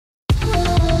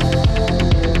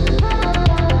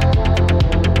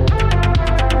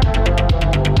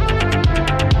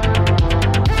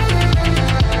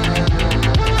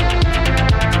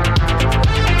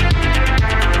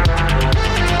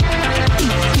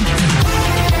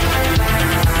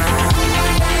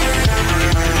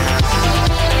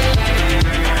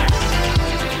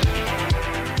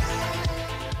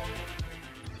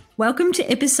Welcome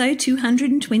to episode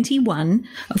 221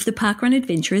 of the Parkrun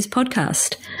Adventurers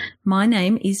podcast. My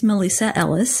name is Melissa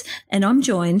Ellis, and I'm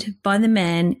joined by the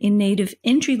man in need of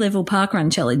entry-level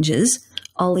parkrun challenges,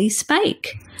 Ollie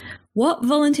Spake. What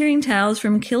volunteering tales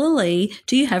from Killalea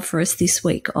do you have for us this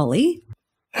week, Ollie?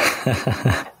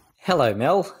 Hello,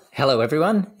 Mel. Hello,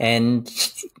 everyone. And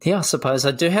yeah, I suppose I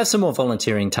do have some more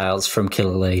volunteering tales from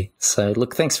Killalea. So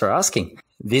look, thanks for asking.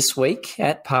 This week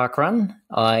at Parkrun,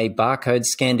 I barcode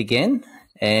scanned again,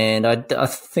 and I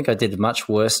think I did a much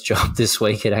worse job this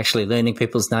week at actually learning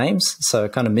people's names. So I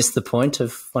kind of missed the point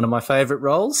of one of my favourite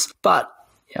roles, but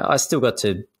yeah, I still got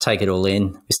to take it all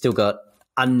in. We still got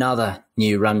another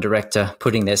new run director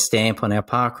putting their stamp on our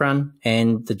parkrun,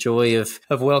 and the joy of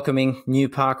welcoming new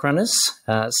parkrunners,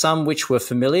 some which were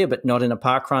familiar but not in a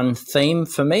parkrun theme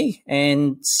for me,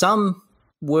 and some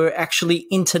were actually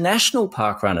international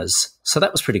parkrunners. So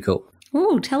that was pretty cool.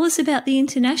 Oh, tell us about the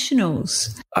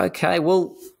internationals. Okay,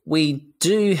 well, we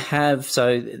do have,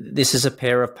 so this is a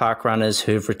pair of parkrunners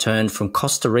who've returned from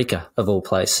Costa Rica, of all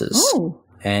places. Oh.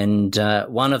 And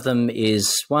one of them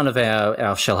is one of our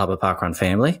Shellharbour Parkrun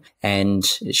family, and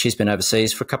she's been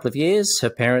overseas for a couple of years. Her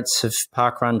parents have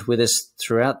parkrunned with us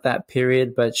throughout that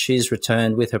period, but she's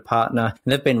returned with her partner,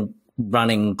 and they've been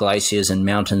running glaciers and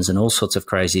mountains and all sorts of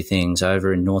crazy things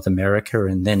over in North America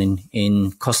and then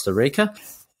in Costa Rica.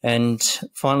 And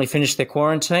finally finished their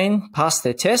quarantine, passed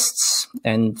their tests,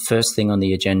 and first thing on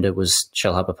the agenda was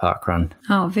Shellharbour Parkrun.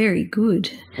 Oh, very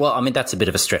good. Well, I mean, that's a bit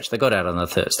of a stretch. They got out on a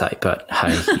Thursday, but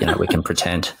hey, we can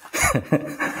pretend.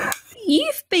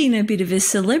 You've been a bit of a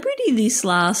celebrity this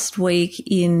last week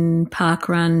in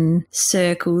parkrun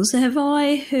circles. Have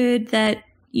I heard that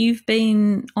you've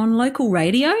been on local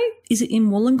radio? Is it in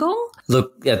Wollongong?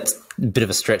 Look, it's a bit of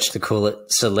a stretch to call it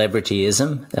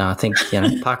celebrityism. I think,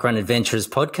 Parkrun Adventurers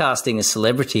podcasting is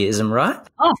celebrityism, right?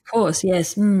 Oh, of course,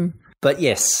 yes. Mm. But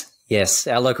yes,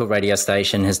 our local radio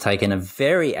station has taken a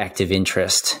very active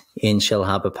interest in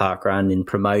Shellharbour Parkrun in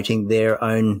promoting their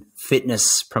own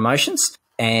fitness promotions.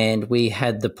 And we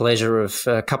had the pleasure of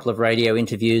a couple of radio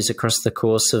interviews across the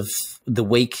course of the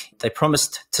week. They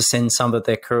promised to send some of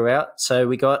their crew out. So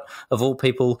we got, of all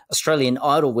people, Australian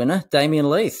Idol winner, Damien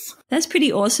Leith. That's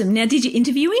pretty awesome. Now, did you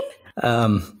interview him?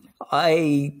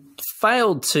 I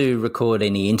failed to record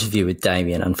any interview with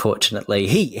Damien, unfortunately.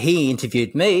 He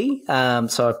interviewed me,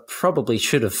 so I probably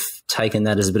should have taken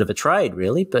that as a bit of a trade,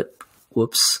 really, but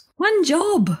whoops. One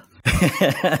job.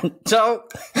 So...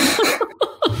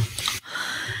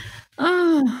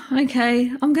 Oh, okay.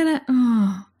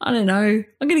 I don't know.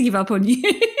 I'm going to give up on you.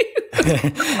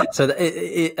 So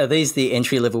are these the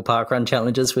entry-level parkrun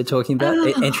challenges we're talking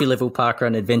about? Entry-level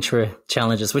parkrun adventurer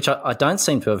challenges, which I don't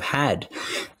seem to have had.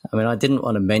 I mean, I didn't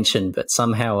want to mention, but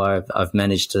somehow I've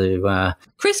managed to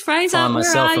Chris Fraser, find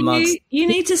myself amongst you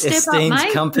need to step esteemed up,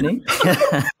 mate. company.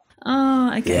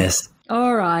 Oh, okay. Yes.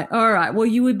 All right. Well,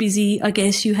 you were busy. I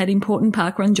guess you had important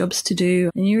parkrun jobs to do,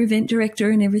 and you're event director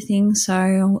and everything,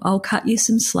 so I'll cut you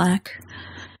some slack.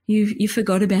 You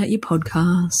forgot about your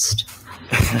podcast.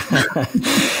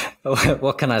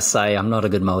 What can I say? I'm not a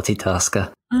good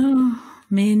multitasker. Oh,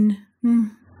 men.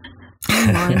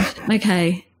 Never mind.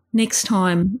 Okay. Next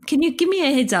time, can you give me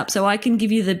a heads up so I can give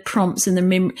you the prompts and the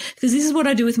because this is what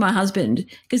I do with my husband,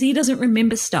 because he doesn't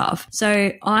remember stuff.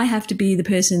 So I have to be the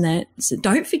person that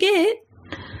don't forget.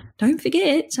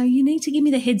 So you need to give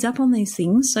me the heads up on these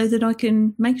things so that I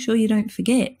can make sure you don't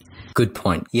forget. Good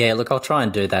point. Yeah, look, I'll try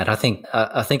and do that. I think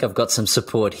I've got some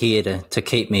support here to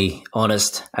keep me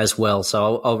honest as well.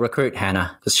 So I'll recruit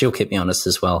Hannah because she'll keep me honest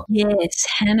as well. Yes,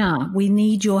 Hannah, we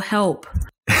need your help.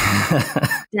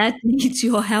 Dad needs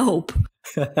your help.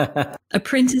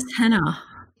 Apprentice Hannah.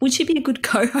 Would she be a good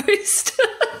co-host?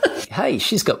 Hey,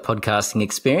 she's got podcasting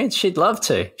experience. She'd love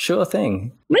to. Sure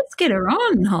thing. Let's get her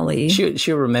on, Holly.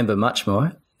 She'll remember much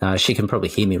more. She can probably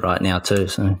hear me right now too.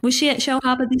 So. Was she at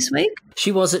Shellharbour this week?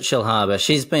 She was at Shellharbour.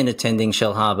 She's been attending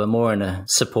Shellharbour more in a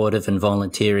supportive and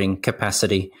volunteering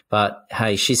capacity. But,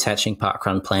 hey, she's hatching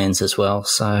parkrun plans as well.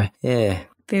 So, yeah.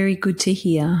 Very good to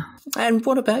hear. And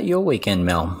what about your weekend,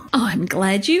 Mel? I'm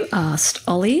glad you asked,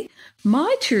 Ollie.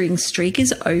 My touring streak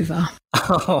is over.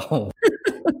 Oh.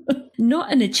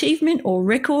 Not an achievement or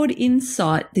record in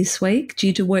sight this week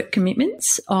due to work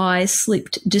commitments. I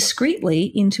slipped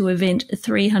discreetly into event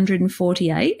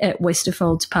 348 at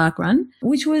Westerfolds Parkrun,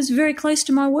 which was very close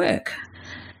to my work.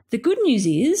 The good news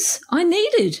is I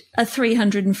needed a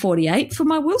 348 for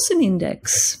my Wilson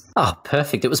Index. Oh,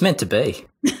 perfect. It was meant to be.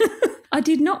 I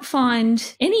did not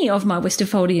find any of my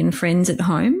Westerfoldian friends at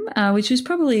home, which was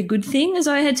probably a good thing, as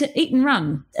I had to eat and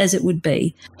run, as it would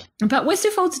be. But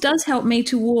Westerfolds does help me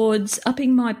towards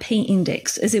upping my P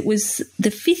index, as it was the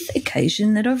 5th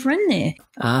occasion that I've run there.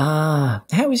 Ah,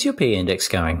 how is your P index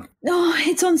going? Oh,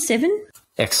 it's on 7.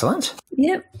 Excellent.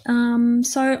 Yep.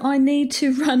 So I need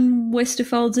to run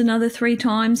Westerfolds another 3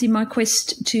 times in my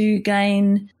quest to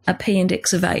gain a P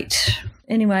index of 8.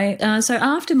 Anyway, so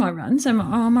after my run,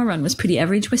 my run was pretty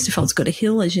average. Westerfold's got a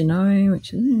hill, as you know,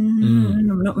 which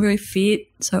I'm not very fit,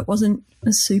 so it wasn't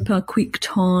a super quick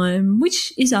time,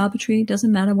 which is arbitrary.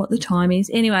 Doesn't matter what the time is.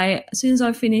 Anyway, as soon as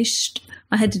I finished,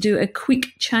 I had to do a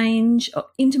quick change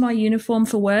into my uniform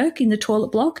for work in the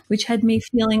toilet block, which had me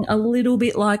feeling a little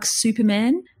bit like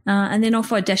Superman. And then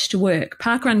off I dashed to work,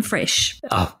 parkrun fresh.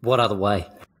 Oh, what other way?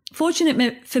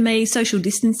 Fortunate for me, social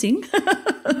distancing.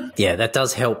 Yeah, that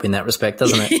does help in that respect,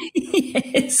 doesn't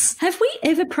it? Yes. Have we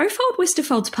ever profiled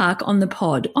Westerfolds Park on the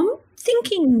pod? I'm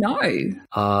thinking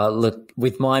no. Look,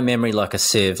 with my memory like a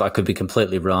sieve, I could be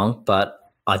completely wrong, but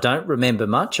I don't remember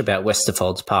much about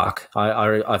Westerfolds Park.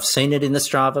 I've seen it in the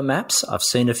Strava maps. I've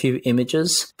seen a few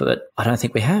images, but I don't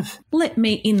think we have. Let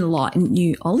me enlighten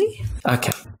you, Ollie.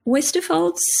 Okay.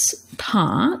 Westerfolds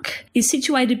Park is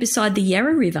situated beside the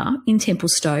Yarra River in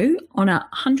Templestowe on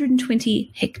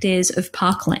 120 hectares of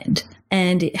parkland,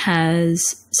 and it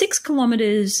has 6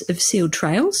 kilometres of sealed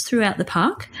trails throughout the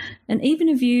park and even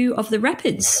a view of the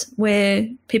rapids where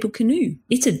people canoe.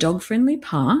 It's a dog-friendly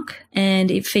park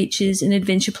and it features an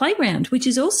adventure playground, which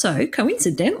is also,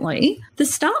 coincidentally, the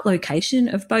start location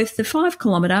of both the 5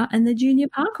 kilometre and the junior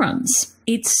park runs.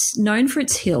 It's known for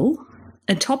its hill,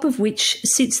 atop of which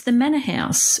sits the Manor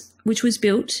House, which was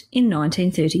built in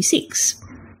 1936.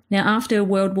 Now, after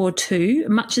World War II,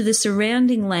 much of the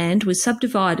surrounding land was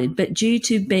subdivided, but due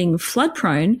to being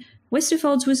flood-prone,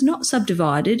 Westerfolds was not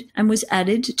subdivided and was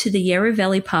added to the Yarra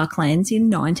Valley Parklands in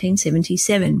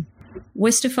 1977.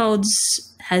 Westerfolds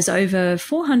has over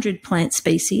 400 plant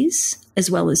species,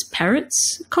 as well as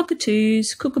parrots,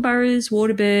 cockatoos, kookaburras,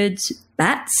 waterbirds,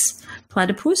 bats,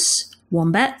 platypus,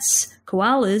 wombats,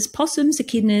 koalas, possums,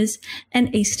 echidnas,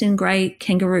 and eastern grey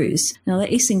kangaroos. Now,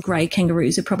 the eastern grey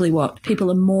kangaroos are probably what people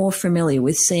are more familiar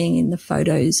with seeing in the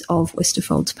photos of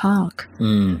Westerfolds Park.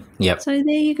 Yep. So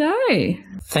there you go.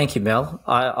 Thank you, Mel.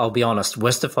 I'll be honest,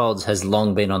 Westerfolds has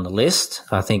long been on the list.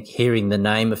 I think hearing the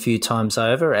name a few times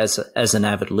over as an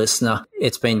avid listener,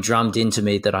 it's been drummed into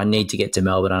me that I need to get to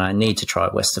Melbourne and I need to try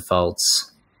Westerfolds.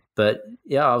 But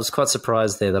yeah, I was quite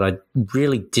surprised there that I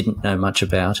really didn't know much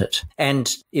about it. And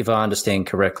if I understand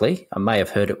correctly, I may have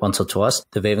heard it once or twice,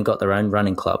 they've even got their own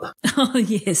running club. Oh,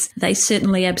 yes, they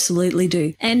certainly absolutely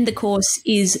do. And the course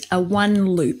is a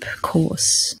 1-loop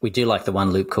course. We do like the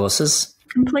 1-loop courses.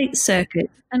 Complete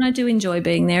circuit. And I do enjoy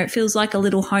being there. It feels like a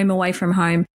little home away from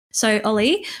home. So,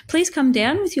 Ollie, please come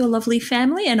down with your lovely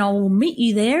family and I will meet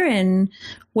you there and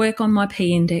work on my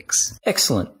P index.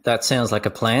 Excellent. That sounds like a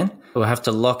plan. We'll have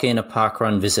to lock in a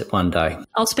parkrun visit one day.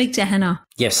 I'll speak to Hannah.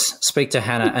 Yes, speak to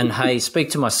Hannah. And hey,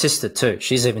 speak to my sister too.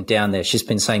 She's even down there. She's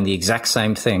been saying the exact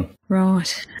same thing.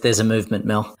 Right. There's a movement,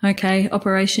 Mel. Okay, what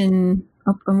can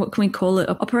we call it?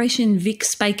 Operation Vic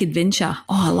Spake Adventure.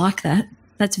 Oh, I like that.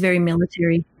 That's very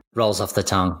military. Rolls off the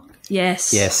tongue.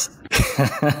 Yes. Yes.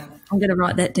 I'm going to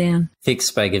write that down. Vic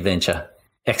Spake Adventure.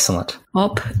 Excellent.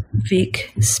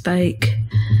 Vic Spake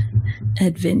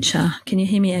Adventure. Can you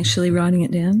hear me actually writing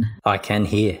it down? I can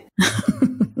hear.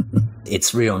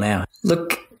 It's real now.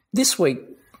 Look, this week,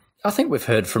 I think we've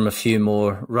heard from a few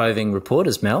more roving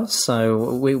reporters, Mel.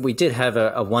 So we did have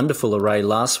a wonderful array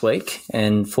last week,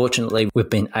 and fortunately we've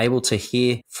been able to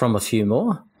hear from a few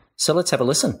more. So let's have a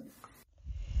listen.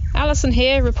 Alison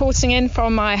here, reporting in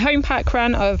from my home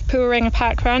parkrun of Puarenga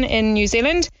Parkrun in New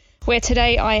Zealand, where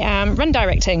today I am run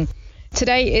directing.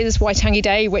 Today is Waitangi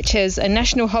Day, which is a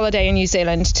national holiday in New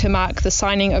Zealand to mark the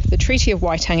signing of the Treaty of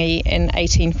Waitangi in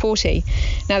 1840.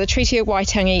 Now, the Treaty of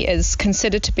Waitangi is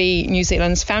considered to be New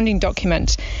Zealand's founding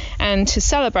document, and to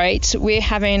celebrate, we're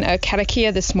having a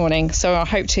Karakia this morning, so I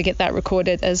hope to get that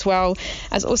recorded as well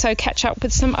as also catch up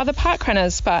with some other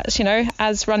parkrunners. But, you know,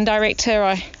 as run director,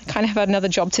 I kind of have another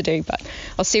job to do, but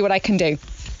I'll see what I can do.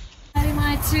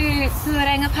 Hi to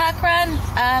Puarenga Parkrun.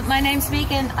 My name's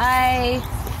Megan.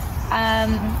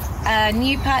 I'm a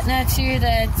new partner to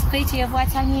the Treaty of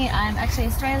Waitangi. I'm actually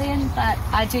Australian, but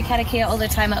I do karakia all the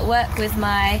time at work with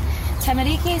my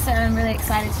tamariki, so I'm really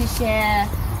excited to share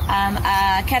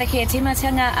our karakia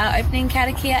timatanga, our opening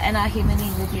karakia, and our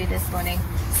himini with you this morning.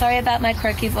 Sorry about my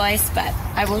croaky voice, but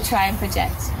I will try and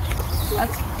project.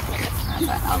 Okay.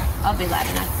 I'll be loud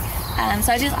enough.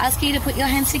 So I just ask you to put your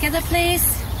hands together,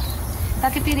 please.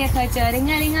 Whakapiria koutou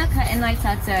ringa ka inai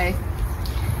tātou.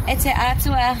 E te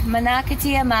atua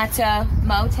manakatia mātou,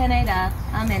 mau tēnei rā,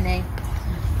 amene.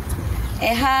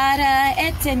 E hara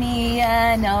e te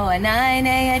nia, no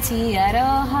anaine e ti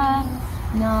aroha,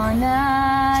 no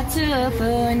nā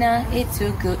tupuna, I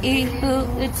tuku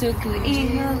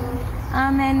ihu,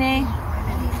 amene.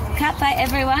 Ka pai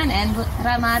everyone, and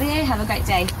ramarie, have a great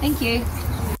day. Thank you.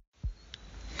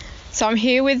 So I'm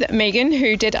here with Megan,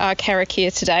 who did our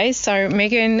Karakia today. So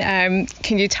Megan,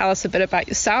 can you tell us a bit about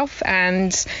yourself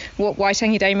and what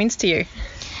Waitangi Day means to you?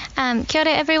 Kia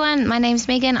ora everyone, my name's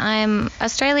Megan. I'm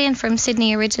Australian from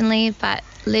Sydney originally, but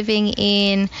living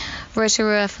in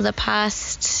Rotorua for the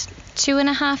past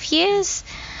 2.5 years.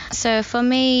 So for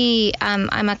me,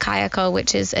 I'm a kayako,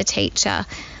 which is a teacher.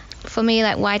 For me,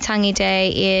 like Waitangi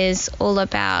Day is all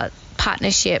about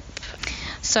partnership.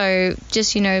 So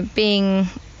just, being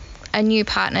a new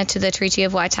partner to the Treaty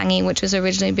of Waitangi, which was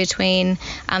originally between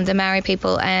the Maori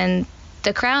people and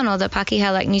the Crown, or the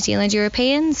Pakeha, like New Zealand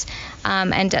Europeans,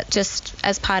 and just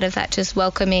as part of that, just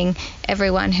welcoming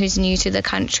everyone who's new to the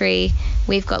country.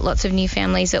 We've got lots of new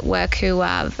families at work who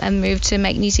have moved to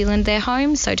make New Zealand their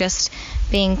home, so just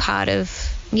being part of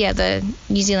the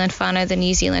New Zealand whānau, the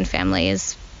New Zealand family,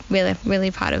 is really,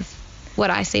 really part of what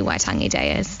I see Waitangi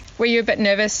Day as. Were you a bit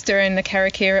nervous during the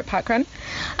Karakia at parkrun?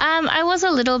 I was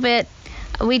a little bit.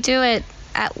 We do it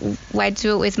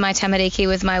with my tamariki,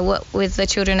 with the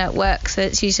children at work, so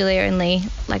it's usually only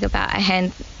like about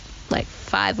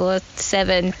 5 or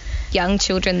 7 young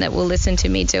children that will listen to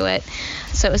me do it.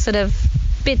 So it was sort of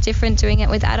a bit different doing it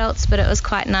with adults, but it was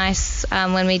quite nice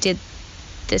when we did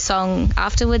the song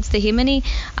afterwards, the himini.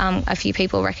 A few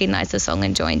people recognised the song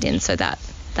and joined in, so that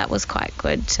was quite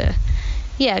good to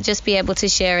just be able to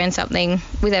share in something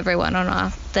with everyone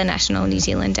on the National New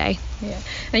Zealand Day. Yeah.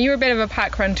 And you're a bit of a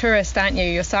parkrun tourist, aren't you,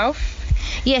 yourself?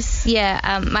 Yes,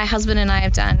 my husband and I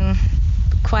have done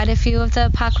quite a few of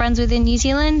the parkruns within New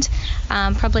Zealand.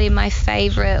 Probably my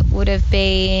favourite would have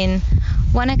been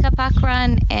Wanaka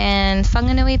Parkrun and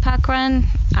Whanganui Parkrun.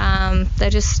 They're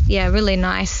just, really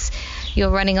nice. You're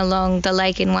running along the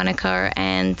lake in Wanaka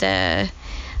and the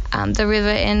river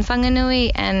in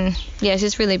Whanganui, and it's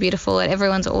just really beautiful, and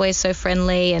everyone's always so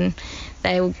friendly, and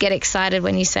they will get excited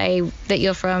when you say that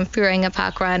you're from Puarenga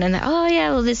Parkrun, and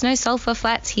there's no sulphur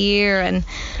flats here,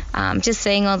 and just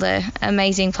seeing all the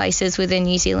amazing places within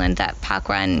New Zealand that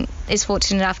parkrun is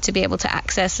fortunate enough to be able to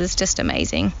access is just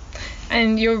amazing.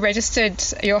 And your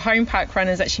home parkrun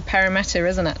is actually Parramatta,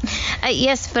 isn't it?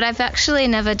 Yes, but I've actually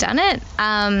never done it.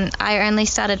 I only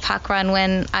started parkrun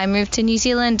when I moved to New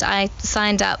Zealand. I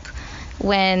signed up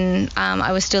when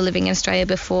I was still living in Australia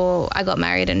before I got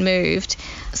married and moved.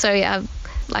 So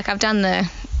I've done the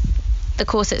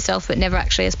course itself, but never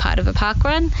actually as part of a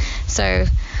parkrun. So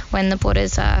when the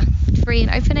borders are free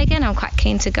and open again, I'm quite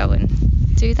keen to go and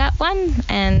do that one,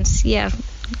 and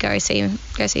go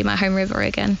see my home river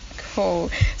again. Cool.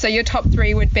 So your top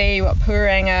 3 would be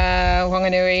Puarenga,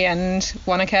 Whanganui and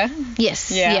Wanaka?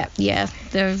 Yes. Yeah.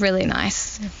 They're really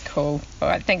nice. Cool. All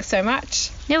right. Thanks so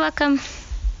much. You're welcome.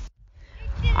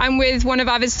 I'm with one of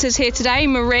our visitors here today,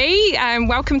 Marie.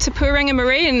 Welcome to Puarenga,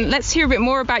 Marie, and let's hear a bit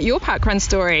more about your parkrun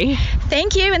story.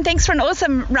 Thank you, and thanks for an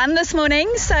awesome run this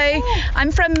morning. So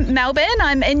I'm from Melbourne.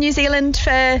 I'm in New Zealand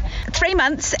for 3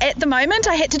 months at the moment.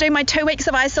 I had to do my 2 weeks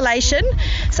of isolation.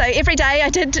 So every day I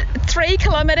did 3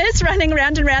 kilometres running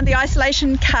around and around the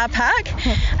isolation car park.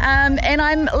 And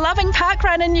I'm loving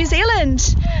parkrun in New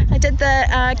Zealand. I did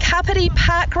the Kapiti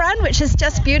Parkrun, which is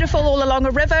just beautiful all along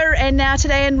a river, and now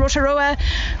today in Rotorua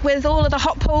with all of the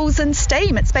hot pools and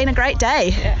steam. It's been a great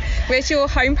day. Yeah. Where's your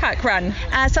home parkrun?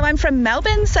 So I'm from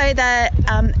Melbourne, so the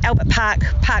Albert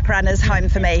Parkrun is home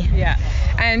for me. Yeah.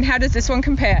 And how does this one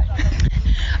compare?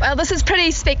 Well, this is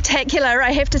pretty spectacular,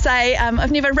 I have to say.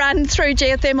 I've never run through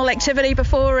geothermal activity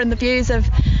before, and the views of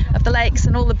the lakes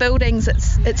and all the buildings,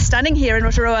 it's stunning here in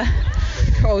Rotorua.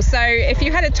 Cool. So if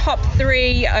you had a top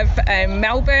 3 of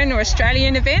Melbourne or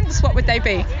Australian events, what would they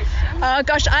be? Oh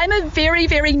gosh, I'm a very,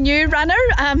 very new runner.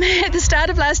 At the start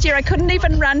of last year, I couldn't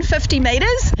even run 50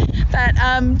 metres, but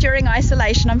during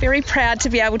isolation, I'm very proud to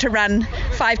be able to run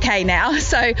 5K now.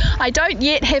 So I don't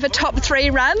yet have a top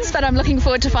 3 runs, but I'm looking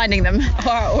forward to finding them.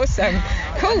 Oh, awesome.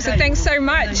 Cool. So thanks so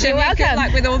much. You're welcome. Good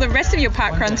luck with all the rest of your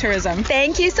parkrun tourism.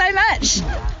 Thank you so much.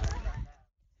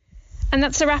 And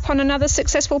that's a wrap on another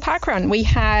successful parkrun. We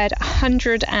had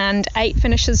 108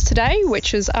 finishes today,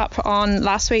 which was up on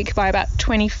last week by about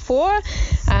 24.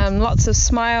 Lots of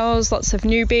smiles, lots of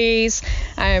newbies.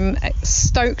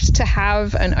 Stoked to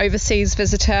have an overseas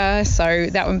visitor, so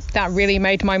that really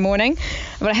made my morning.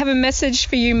 But I have a message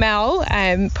for you, Mel.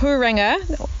 Puarenga,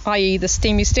 i.e. the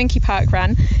Steamy Stinky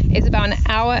Parkrun, is about an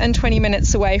hour and 20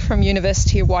 minutes away from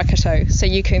University of Waikato. So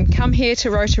you can come here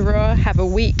to Rotorua, have a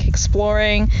week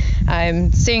exploring,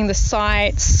 seeing the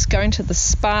sights, going to the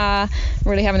spa,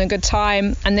 really having a good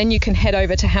time, and then you can head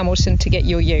over to Hamilton to get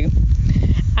your U.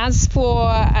 As for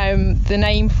the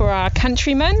name for our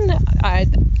countryman,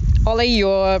 Ollie,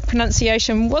 your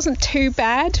pronunciation wasn't too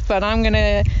bad, but I'm going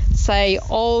to say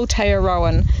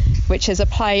Aotearoa, which is a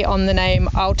play on the name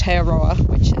Aotearoa,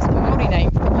 which is a Māori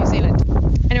name for New Zealand.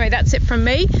 Anyway, that's it from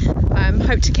me.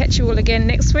 Hope to catch you all again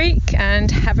next week,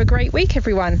 and have a great week,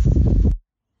 everyone.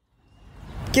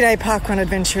 G'day Parkrun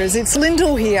adventurers, it's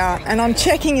Lyndell here, and I'm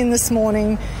checking in this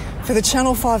morning for the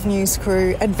Channel 5 News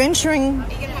crew, adventuring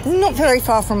not very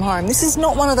far from home. This is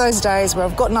not one of those days where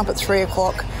I've gotten up at 3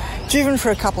 o'clock, driven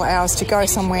for a couple of hours to go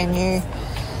somewhere new,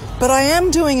 but I am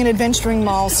doing an adventuring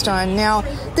milestone. Now,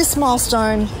 this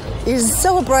milestone is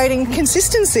celebrating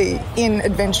consistency in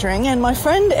adventuring, and my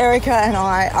friend Erica and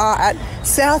I are at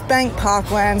South Bank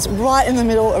Parklands right in the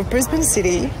middle of Brisbane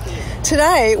City.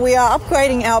 Today we are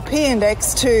upgrading our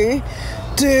P-index to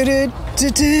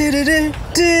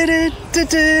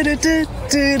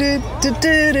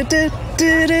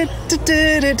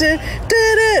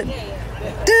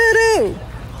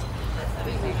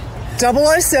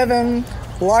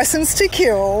license to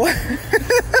kill.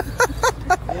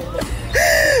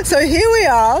 So here we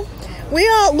are. We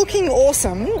are looking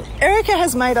awesome. Erica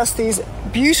has made us these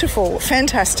beautiful,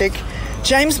 fantastic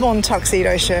James Bond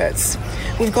tuxedo shirts.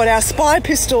 We've got our spy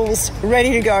pistols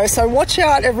ready to go, so watch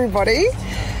out everybody.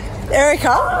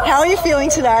 Erica, how are you feeling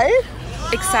today?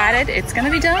 Excited, it's going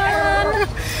to be done.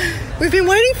 We've been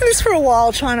waiting for this for a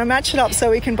while, trying to match it up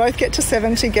so we can both get to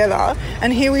 7 together,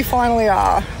 and here we finally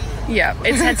are. Yeah,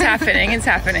 it's happening, it's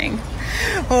happening.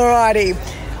 Alrighty.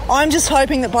 I'm just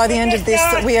hoping that by the end of this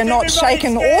that we are not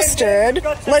shaken or stirred.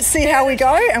 Let's see how we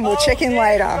go, and we'll check in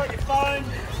later.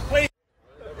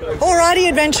 Alrighty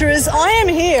adventurers, I am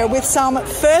here with some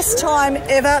first time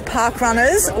ever park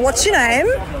runners. What's your name?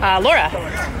 Laura.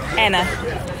 Anna.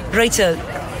 Rachel.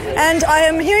 And I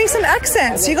am hearing some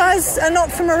accents. You guys are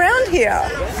not from around here?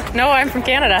 No, I'm from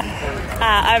Canada.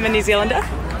 I'm a New Zealander.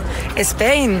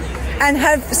 Spain.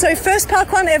 And so first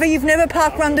park run ever, you've never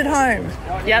park runned at home?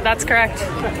 Yeah, that's correct.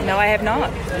 No, I have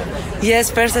not.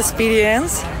 Yes, first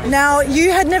experience. Now,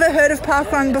 you had never heard of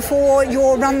parkrun before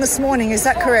your run this morning, is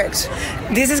that correct?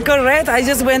 This is correct. I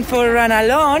just went for a run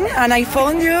alone and I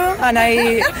found you and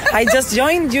I just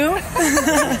joined you.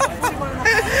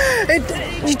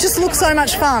 You just look so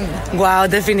much fun. Wow,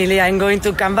 definitely. I'm going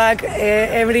to come back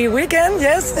every weekend,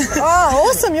 yes.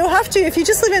 Oh, awesome. You'll have to if you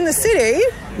just live in the city.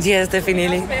 Yes,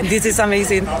 definitely. This is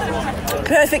amazing.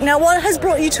 Perfect. Now, what has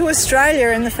brought you to Australia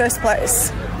in the first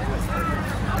place?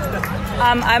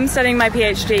 I'm studying my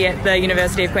PhD at the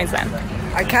University of Queensland.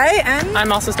 Okay, and?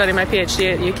 I'm also studying my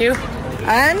PhD at UQ.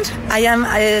 And?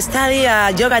 I study a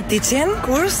yoga teaching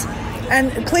course.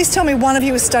 And please tell me one of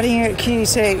you is studying at QUT.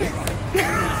 Sorry.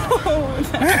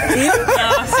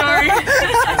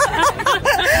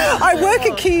 I work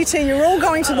at QUT. You're all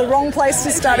going to the wrong place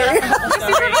to study.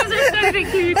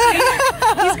 He's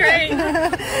great.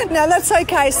 Now that's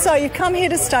okay. So you've come here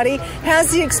to study.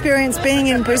 How's the experience being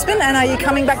in Brisbane, and are you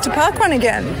coming back to parkrun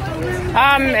again?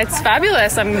 It's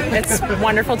fabulous. It's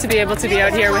wonderful to be able to be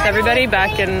out here with everybody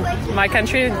back in my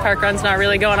country. Parkrun's not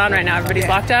really going on right now. Everybody's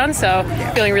locked down, so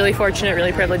feeling really fortunate,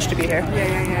 really privileged to be here.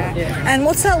 Yeah. And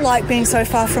what's that like being so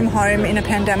far from home in a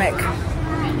pandemic?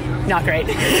 Not great.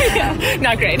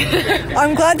 Not great.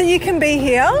 I'm glad that you can be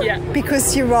here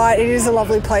because you're right, it is a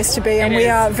lovely place to be, and we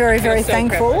are very, very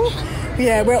thankful.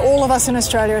 Yeah, we're all of us in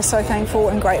Australia are so thankful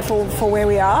and grateful for where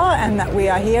we are and that we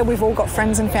are here. We've all got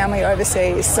friends and family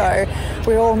overseas, so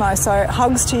we all know. So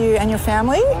hugs to you and your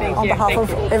family on behalf of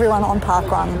everyone on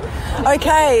Parkrun.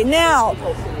 Okay, now,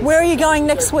 where are you going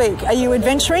next week? Are you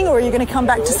adventuring or are you going to come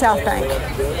back to South Bank?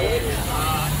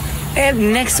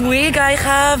 Next week I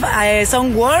have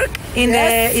some work in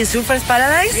Surfers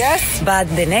Paradise. Yes. But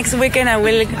the next weekend I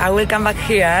will come back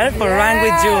here for run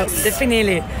with you.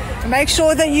 Definitely. Make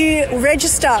sure that you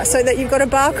register so that you've got a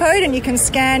barcode and you can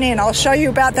scan in. I'll show you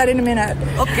about that in a minute.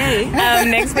 Okay.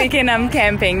 Next weekend I'm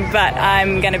camping, but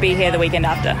I'm going to be here the weekend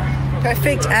after.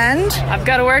 Perfect. And? I've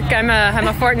got to work. I'm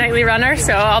a fortnightly runner,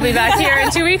 so I'll be back here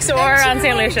in 2 weeks or on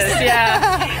St. Lucia's.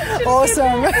 Yeah.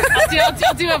 Awesome.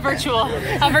 I'll do a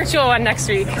virtual one next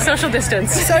week. Social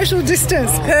distance. Social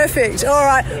distance. Perfect. All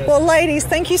right. Well, ladies,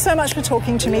 thank you so much for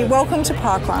talking to me. Welcome to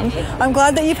Parkrun. I'm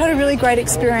glad that you've had a really great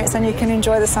experience and you can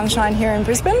enjoy the sunshine here in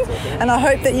Brisbane. And I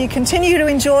hope that you continue to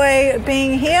enjoy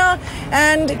being here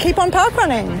and keep on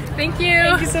parkrunning. Thank you.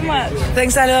 Thank you so much.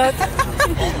 Thanks, Anna.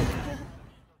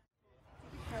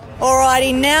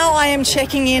 Alrighty, now I am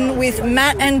checking in with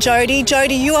Matt and Jody.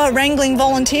 Jody, you are wrangling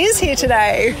volunteers here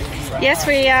today. Yes,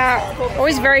 we are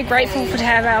always very grateful to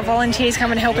have our volunteers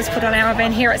come and help us put on our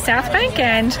event here at South Bank,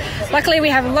 and luckily we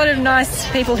have a lot of nice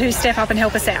people who step up and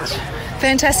help us out.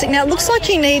 Fantastic. Now, it looks like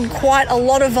you need quite a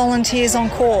lot of volunteers on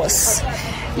course.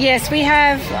 Yes, we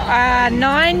have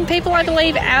 9 people, I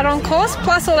believe, out on course,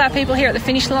 plus all our people here at the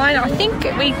finish line. I think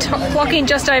we clock in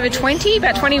just over 20,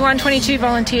 about 21, 22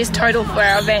 volunteers total for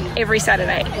our event every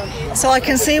Saturday. So I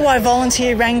can see why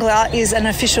Volunteer Wrangler is an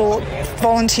official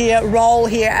volunteer role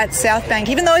here at South Bank,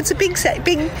 even though it's a big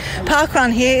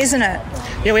parkrun here, isn't it?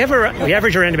 Yeah, we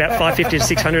average around about 550 to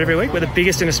 600 every week. We're the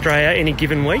biggest in Australia any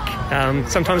given week.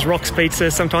 Sometimes Rocks beats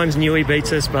us, sometimes Newey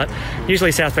beats us, but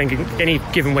usually South Bank any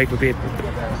given week would be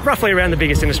roughly around the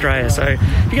biggest in Australia. So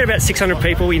if you get about 600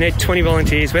 people, you need 20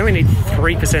 volunteers. We only need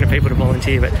 3% of people to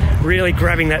volunteer, but really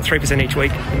grabbing that 3% each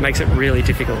week makes it really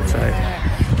difficult. So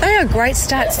they are great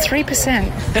stats,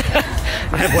 3%.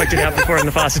 I have worked it out before in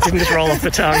the past. It didn't just roll off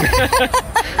the tongue.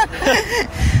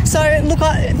 So, look,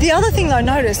 the other thing I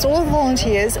noticed, all the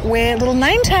volunteers wear little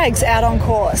name tags out on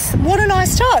course. What a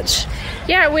nice touch.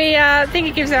 Yeah, we think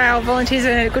it gives our volunteers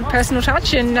a good personal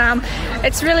touch, and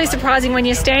it's really surprising when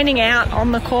you're standing out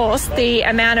on the course the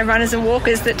amount of runners and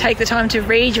walkers that take the time to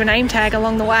read your name tag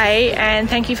along the way and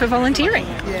thank you for volunteering.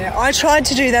 Yeah, I tried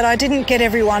to do that. I didn't get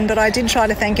everyone, but I did try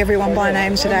to thank everyone by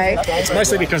name today. It's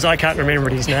mostly because I can't remember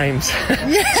these names.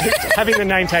 Having the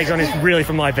name tags on is really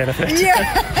for my benefit.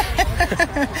 Yeah.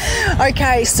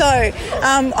 Okay, so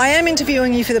I am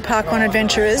interviewing you for the Parkrun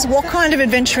Adventurers. What kind of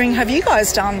adventuring have you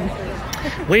guys done?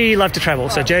 We love to travel,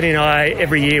 so Jodie and I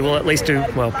every year will at least do,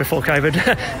 well, before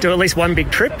COVID, do at least one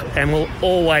big trip, and we'll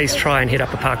always try and hit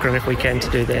up a parkrun if we can to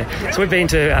do there. So we've been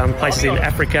to places in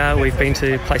Africa, we've been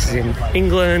to places in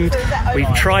England,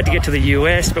 we've tried to get to the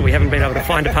US, but we haven't been able to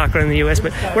find a parkrun in the US,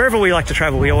 but wherever we like to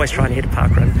travel, we always try and hit a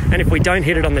parkrun. And if we don't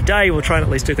hit it on the day, we'll try and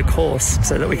at least do the course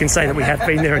so that we can say that we have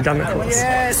been there and done the course.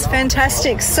 Yes,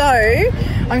 fantastic. So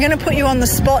I'm going to put you on the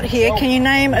spot here. Can you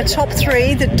name a top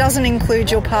 3 that doesn't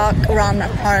include your parkrun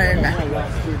home?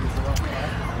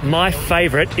 My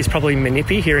favourite is probably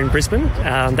Minipi here in Brisbane.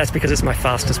 That's because it's my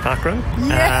fastest parkrun.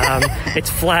 Yeah. It's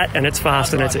flat and it's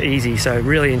fast and it's easy, so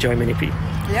really enjoy Minipi.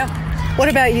 Yeah. What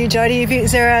about you, Jodie?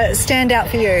 Is there a standout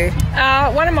for you?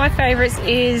 One of my favourites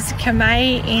is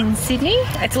Kamei in Sydney.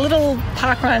 It's a little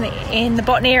parkrun in the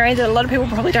Botany area that a lot of people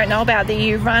probably don't know about, that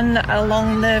you run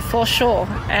along the foreshore.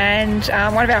 And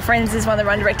one of our friends is one of the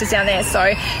run directors down there, so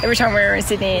every time we're in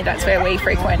Sydney, that's where we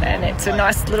frequent, and it's a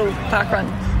nice little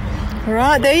parkrun.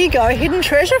 Right, there you go. Hidden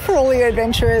treasure for all you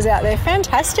adventurers out there.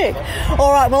 Fantastic.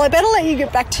 All right, well, I better let you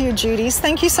get back to your duties.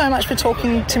 Thank you so much for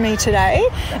talking to me today,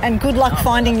 and good luck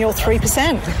finding your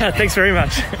 3%. Thanks very much.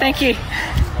 Thank you.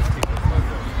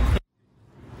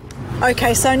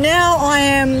 Okay, so now I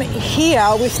am here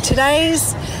with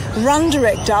today's run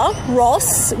director,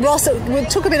 Ross. Ross, it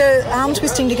took a bit of arm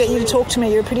twisting to get you to talk to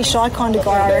me. You're a pretty shy kind of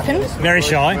guy, I reckon. Very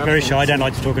shy. I don't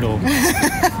like to talk at all.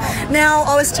 Now,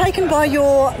 I was taken by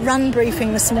your run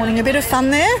briefing this morning. A bit of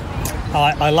fun there?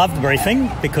 I love the briefing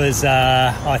because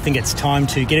I think it's time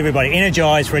to get everybody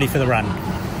energised, ready for the run.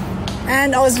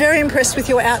 And I was very impressed with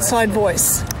your outside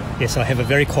voice. Yes, I have a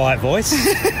very quiet voice,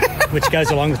 which goes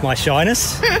along with my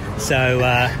shyness. So,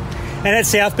 and at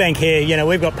South Bank here, you know,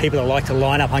 we've got people that like to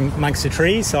line up amongst the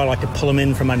trees, so I like to pull them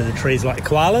in from under the trees like the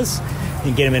koalas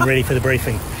and get them in ready for the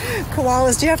briefing.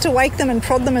 Koalas, do you have to wake them and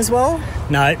prod them as well?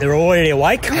 No, they're already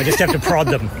awake. I just have to prod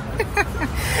them.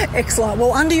 Excellent.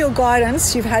 Well, under your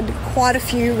guidance, you've had quite a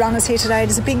few runners here today. It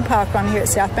is a big park run here at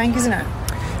South Bank, isn't it?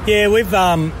 Yeah,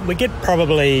 we get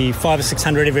probably 500 or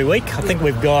 600 every week. I think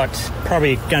we've got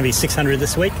probably going to be 600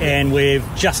 this week, and we're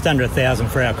just under 1,000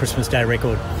 for our Christmas Day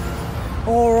record.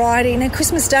 Alrighty, now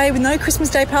Christmas Day, with no Christmas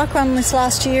Day parkrun this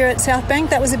last year at South Bank,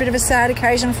 that was a bit of a sad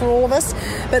occasion for all of us,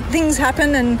 but things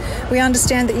happen and we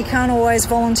understand that you can't always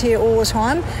volunteer all the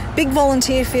time. Big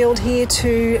volunteer field here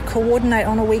to coordinate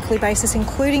on a weekly basis,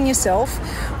 including yourself.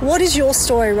 What is your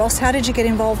story, Ross? How did you get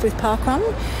involved with parkrun?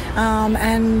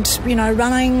 And, you know,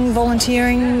 running,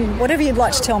 volunteering, whatever you'd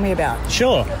like to tell me about.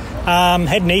 Sure.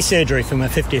 Had knee surgery for my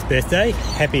 50th birthday.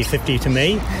 Happy 50 to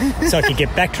me. So I could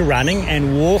get back to running,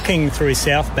 and walking through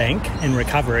South Bank in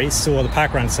recovery saw the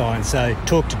parkrun sign. So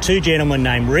talked to 2 gentlemen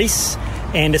named Reese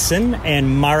Anderson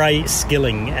and Murray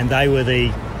Skilling, and they were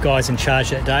the guys in charge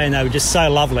that day, and they were just so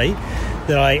lovely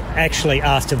that I actually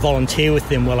asked to volunteer with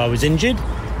them while I was injured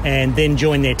and then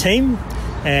joined their team.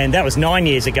 And that was 9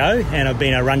 years ago, and I've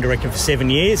been a run director for 7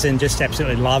 years and just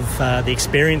absolutely love the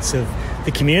experience of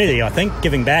the community, I think,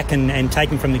 giving back and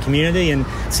taking from the community and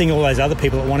seeing all those other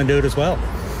people that want to do it as well.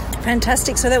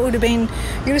 Fantastic. So that would have been,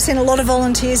 you would have seen a lot of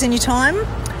volunteers in your time?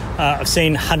 I've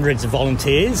seen hundreds of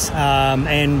volunteers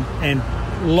and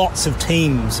lots of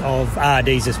teams of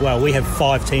RDs as well. We have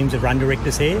 5 teams of run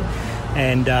directors here,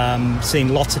 and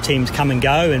seen lots of teams come and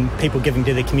go and people giving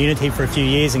to the community for a few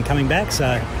years and coming back, so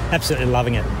absolutely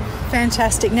loving it.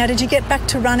 Fantastic. Now, did you get back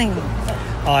to running?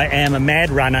 I am a mad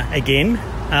runner again,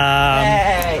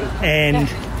 and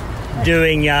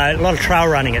doing a lot of trail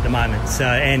running at the moment, so,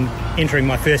 and entering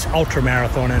my first ultra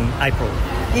marathon in April.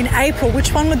 In April,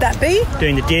 which one would that be?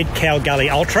 Doing the Dead Cow Gully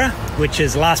Ultra, which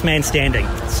is last man standing.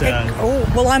 So,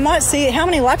 well, I might see it. How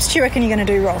many laps do you reckon you're going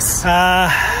to do, Ross?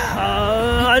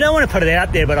 I don't want to put it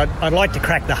out there, but I'd like to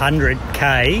crack the 100k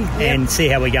and see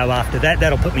how we go after that.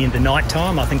 That'll put me into night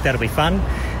time. I think that'll be fun,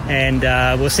 and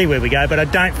we'll see where we go. But I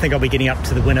don't think I'll be getting up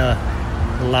to the winner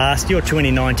last year,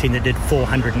 2019, that did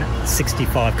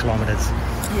 465 kilometres.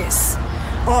 Yes.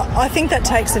 Well, I think that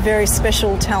takes a very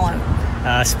special talent.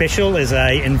 Special is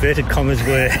a inverted commas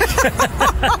word.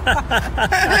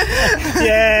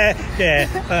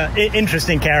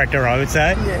 Interesting character, I would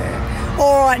say. Yeah.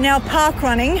 All right, now park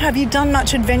running. Have you done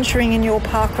much adventuring in your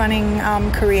park running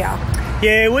career?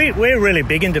 Yeah, we're really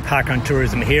big into parkrun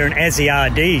tourism here, and as the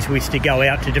RDs, we used to go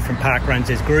out to different park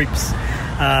runs as groups.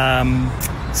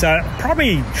 So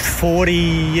probably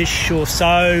 40-ish or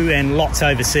so, and lots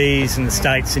overseas in the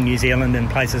States and New Zealand and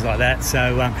places like that.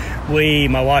 So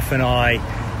my wife and I,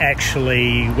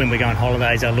 actually, when we go on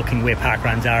holidays, are looking where park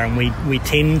runs are, and we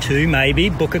tend to maybe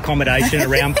book accommodation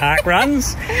around park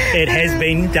runs. It has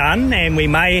been done, and we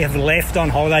may have left on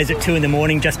holidays at 2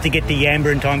 a.m. just to get to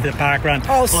Yamba in time for the park run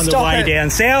on the way down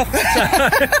south.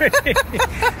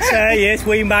 So yes,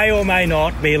 we may or may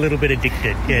not be a little bit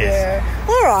addicted. Yes. Yeah.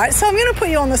 All right, so I'm going to put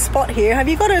you on the spot here. Have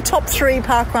you got a top 3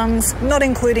 park runs, not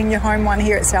including your home one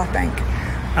here at South Bank?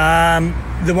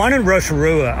 The one in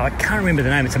Rotorua, I can't remember the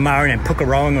name, it's a Maori name,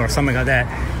 Puarenga or something like that.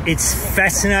 It's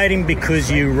fascinating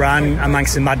because you run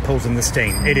amongst the mud pools and the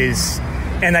steam. It is,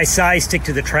 and they say stick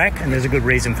to the track, and there's a good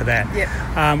reason for that.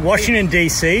 Yep. Washington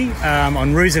DC,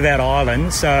 on Roosevelt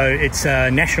Island, so it's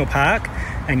a national park,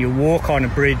 and you walk on a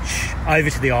bridge over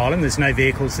to the island. There's no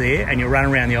vehicles there, and you run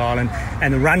around the island,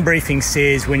 and the run briefing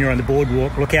says when you're on the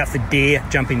boardwalk, look out for deer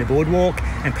jumping the boardwalk,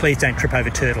 and please don't trip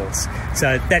over turtles.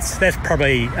 So that's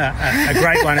probably a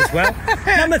great one as well.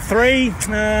 Number 3,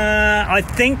 I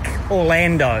think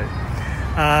Orlando,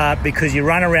 because you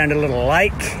run around a little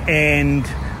lake, and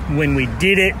when we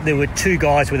did it, there were 2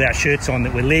 guys without shirts on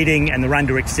that were leading, and the run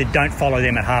director said don't follow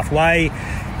them at halfway.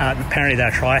 Apparently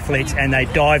they're triathletes, and they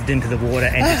dived into the water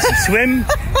and did some swim,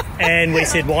 and we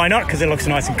said why not, because it looks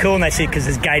nice and cool, and they said because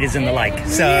there's gators in the lake.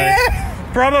 So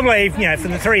probably, for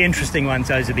the 3 interesting ones,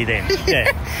 those would be them.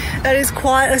 Yeah. That is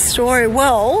quite a story.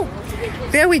 Well,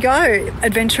 there we go,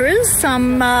 adventurers.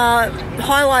 Some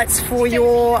highlights for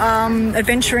your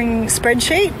adventuring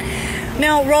spreadsheet.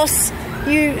 Now, Ross,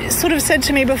 you sort of said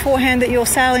to me beforehand that you're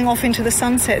sailing off into the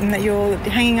sunset and that you're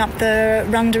hanging up the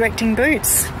run directing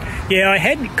boots. Yeah, I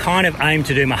had kind of aimed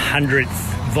to do my 100th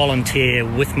volunteer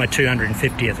with my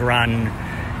 250th run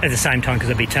at the same time,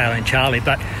 because I'd be tailing Charlie,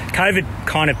 but COVID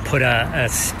kind of put a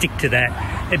stick to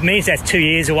that. It means that's 2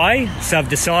 years away, so I've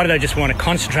decided I just want to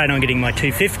concentrate on getting my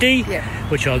 250,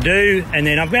 which I'll do, and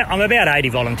then I'm about 80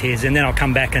 volunteers, and then I'll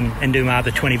come back and do my other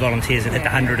 20 volunteers and hit the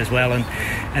 100 as well,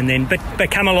 and then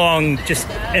but come along just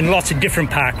in lots of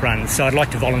different park runs. So I'd like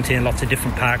to volunteer in lots of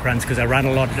different park runs because I run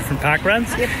a lot of different park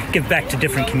runs. Give back to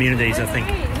different communities, I think.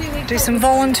 Do some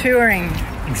volunteering.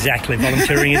 Exactly,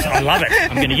 volunteering is, I love it.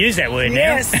 I'm going to use that word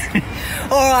now.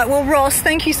 All right, well, Ross,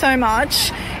 thank you so much.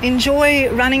 Enjoy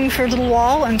running for a little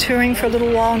while and touring for a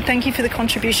little while, and thank you for the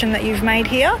contribution that you've made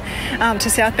here to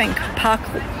South Bank Park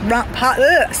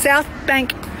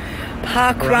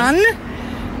Run.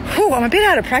 Whew, I'm a bit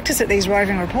out of practice at these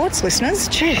roving reports, listeners.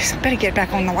 Jeez, I better get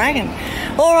back on the wagon.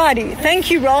 Alrighty, thank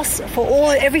you, Ross,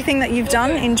 for everything that you've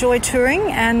done. Enjoy touring,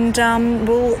 and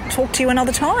we'll talk to you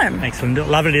another time. Thanks, Lyndell.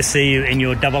 Lovely to see you in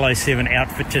your 007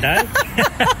 outfit today.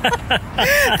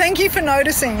 Thank you for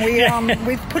noticing.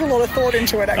 We've put a lot of thought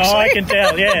into it, actually. Oh, I can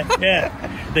tell,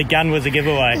 yeah. The gun was a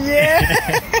giveaway.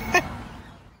 Yeah.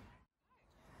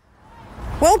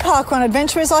 Well, Parkrun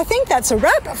adventurers, I think that's a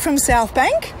wrap from South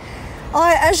Bank.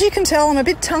 As you can tell, I'm a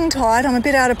bit tongue-tied. I'm a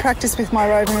bit out of practice with my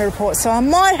roving report, so I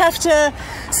might have to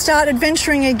start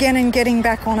adventuring again and getting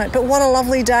back on it. But what a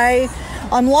lovely day.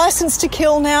 I'm licensed to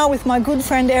kill now with my good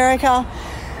friend Erica.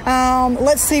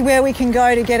 Let's see where we can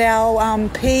go to get our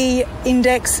P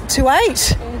index to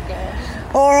 8. Okay.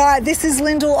 All right, this is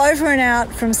Lyndell over and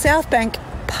out from South Bank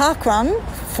Parkrun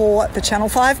for the Channel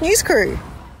 5 News Crew.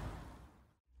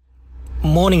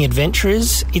 Morning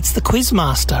adventurers, it's the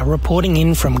Quizmaster reporting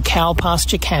in from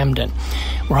Cowpasture, Camden,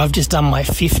 where I've just done my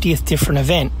 50th different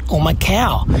event, or my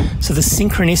cow, so the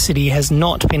synchronicity has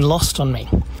not been lost on me.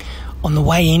 On the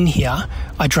way in here,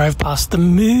 I drove past the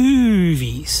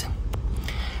movies.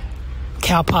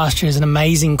 Cowpasture is an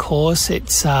amazing course.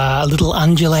 It's a little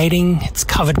undulating, it's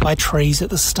covered by trees at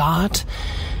the start.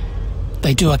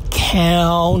 They do a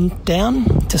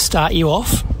countdown to start you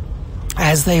off,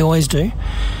 as they always do.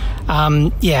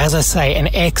 As I say, an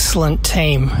excellent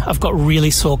team. I've got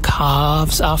really sore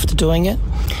calves after doing it,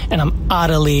 and I'm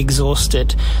utterly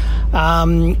exhausted.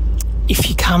 If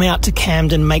you come out to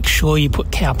Camden, make sure you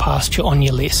put Cowpasture on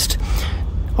your list.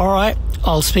 All right,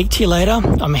 I'll speak to you later.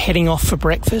 I'm heading off for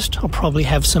breakfast. I'll probably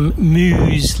have some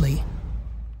muesli.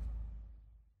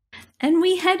 And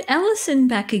we had Alison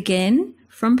back again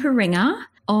from Puarenga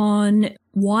on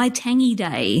Waitangi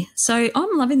Day. So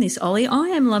I'm loving this, Ollie. I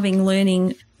am loving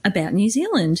learning about New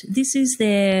Zealand. This is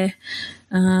their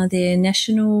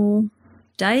national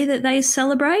day that they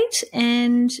celebrate,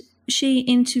 and she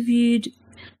interviewed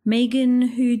Megan,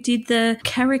 who did the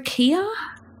Karakia,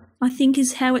 I think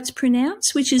is how it's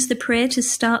pronounced, which is the prayer to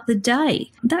start the day.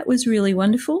 That was really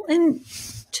wonderful. And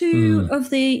two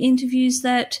of the interviews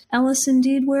that Alison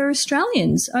did were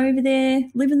Australians over there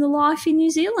living the life in New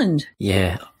Zealand.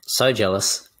 Yeah, so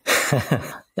jealous.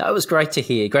 That was great to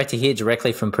hear. Great to hear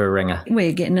directly from Puarenga.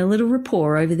 We're getting a little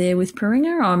rapport over there with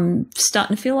Puarenga. I'm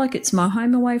starting to feel like it's my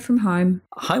home away from home.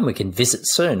 Home we can visit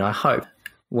soon, I hope.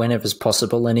 Whenever's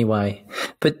possible anyway.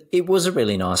 But it was a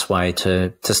really nice way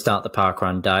to start the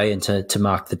parkrun day and to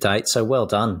mark the date. So well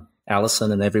done,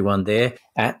 Alison and everyone there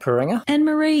at Puarenga. And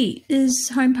Marie's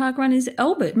home parkrun is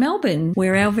Albert, Melbourne,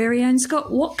 where our very own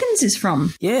Scott Watkins is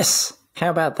from. Yes. How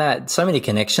about that? So many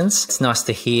connections. It's nice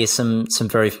to hear some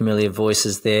very familiar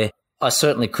voices there. I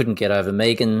certainly couldn't get over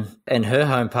Megan and her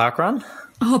home parkrun.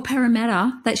 Oh,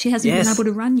 Parramatta, that she hasn't been able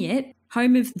to run yet.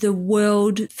 Home of the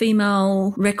world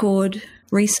female record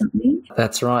recently.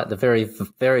 That's right, the very,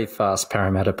 very fast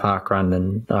Parramatta parkrun,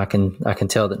 and I can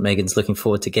tell that Megan's looking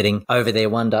forward to getting over there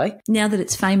one day. Now that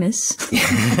it's famous.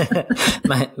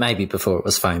 Maybe before it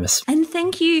was famous. And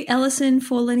thank you, Alison,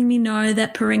 for letting me know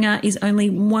that Puarenga is only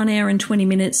 1 hour and 20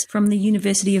 minutes from the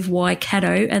University of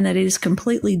Waikato, and that it is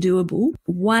completely doable,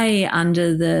 way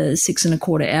under the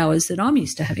 6.25 hours that I'm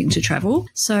used to having to travel.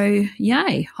 So,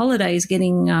 yay, holidays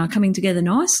coming together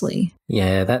nicely.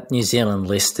 Yeah, that New Zealand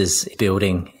list is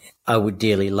building. I would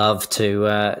dearly love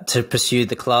to pursue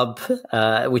the club,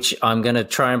 which I'm going to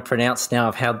try and pronounce now.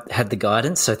 I've had the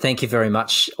guidance. So thank you very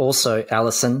much also,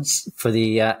 Alison, for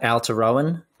the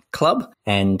Aotearoa Club.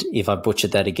 And if I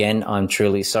butchered that again, I'm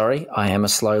truly sorry. I am a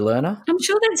slow learner. I'm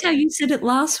sure that's how you said it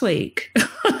last week.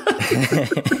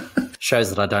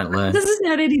 Shows that I don't learn. Doesn't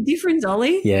sound any different,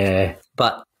 Ollie. Yeah,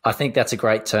 but I think that's a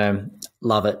great term.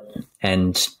 Love it.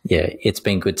 And yeah, it's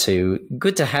been good to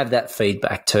have that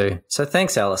feedback too. So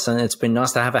thanks, Alison. It's been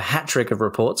nice to have a hat trick of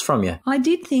reports from you. I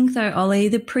did think though, Ollie,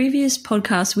 the previous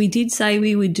podcast we did say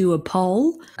we would do a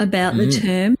poll about the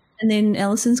term, and then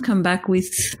Alison's come back with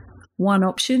one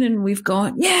option and we've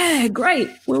gone, yeah, great,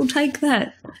 we'll take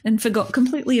that, and forgot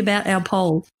completely about our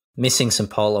poll. Missing some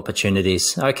poll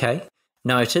opportunities. Okay,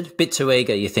 noted. Bit too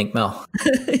eager, you think, Mel?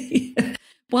 Yeah.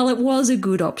 Well, it was a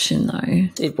good option, though.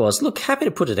 It was. Look, happy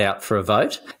to put it out for a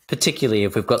vote, particularly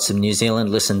if we've got some New Zealand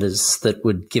listeners that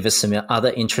would give us some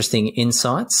other interesting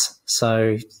insights.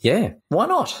 So, yeah, why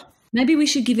not? Maybe we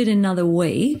should give it another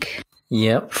week.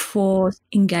 Yep. For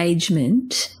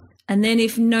engagement. And then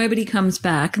if nobody comes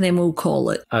back, then we'll call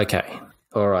it. Okay.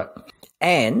 All right.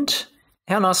 And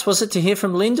how nice was it to hear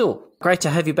from Lyndell? Great to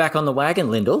have you back on the wagon,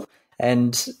 Lyndell.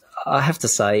 And I have to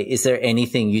say, is there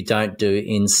anything you don't do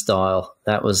in style?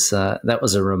 That was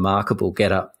a remarkable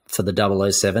get-up for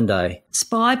the 007 day.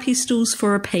 Spy pistols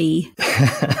for a P.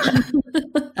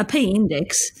 A P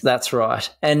index. That's right.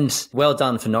 And well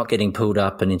done for not getting pulled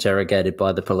up and interrogated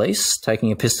by the police,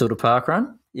 taking a pistol to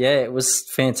parkrun. Yeah, it was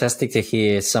fantastic to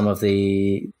hear some of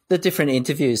the different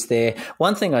interviews there.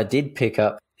 One thing I did pick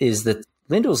up is that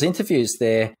Lyndell's interviews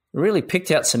there really picked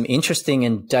out some interesting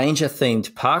and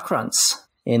danger-themed parkruns.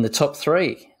 in the top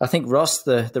 3. I think Ross,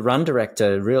 the run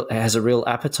director, has a real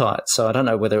appetite. So I don't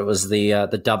know whether it was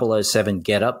the 007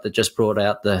 get-up that just brought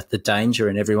out the danger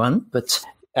in everyone, but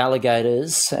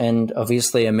alligators and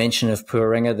obviously a mention of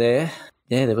Puarenga there.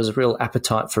 Yeah, there was a real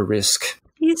appetite for risk.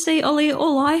 You see, Ollie,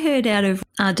 all I heard out of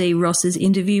RD Ross's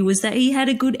interview was that he had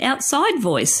a good outside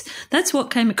voice. That's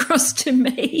what came across to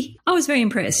me. I was very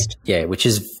impressed. Yeah, which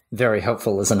is very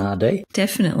helpful as an RD.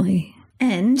 Definitely.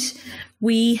 And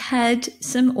we had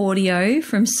some audio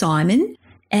from Simon,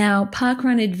 our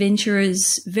Parkrun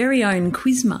Adventurer's very own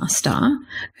Quizmaster,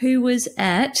 who was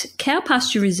at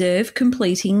Cowpasture Reserve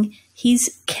completing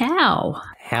his cow.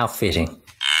 How fitting.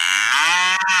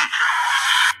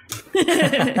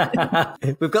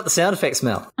 We've got the sound effects,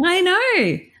 Mel. I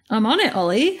know. I'm on it,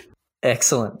 Ollie.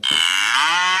 Excellent.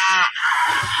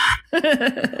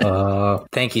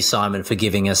 Thank you, Simon, for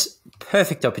giving us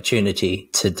perfect opportunity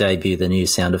to debut the new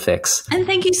sound effects. And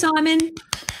thank you, Simon.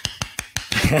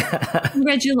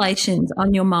 Congratulations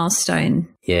on your milestone.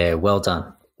 Yeah, well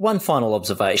done. One final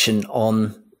observation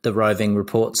on the roving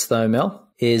reports, though, Mel,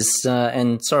 is,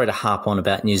 and sorry to harp on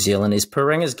about New Zealand, is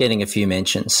Puarenga's getting a few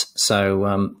mentions.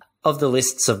 So of the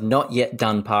lists of not yet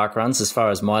done park runs, as far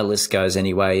as my list goes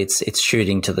anyway, it's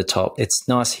shooting to the top. It's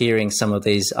nice hearing some of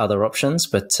these other options,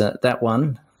 but that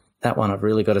one I've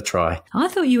really got to try. I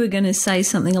thought you were going to say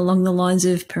something along the lines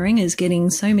of Puarenga's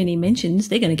getting so many mentions,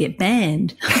 they're going to get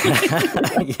banned.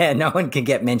 Yeah, no one can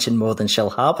get mentioned more than Shell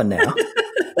Harbour now.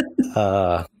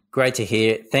 Great to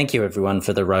hear. Thank you, everyone,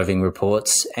 for the roving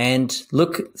reports. And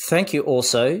look, thank you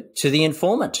also to the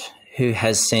informant who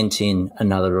has sent in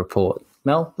another report.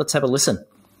 Mel, let's have a listen.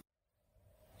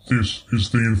 This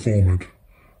is the informant.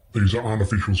 These are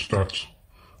unofficial stats.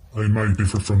 They may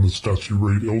differ from the stats you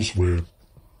read elsewhere.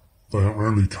 They are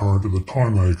only current at the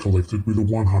time they are collected, with a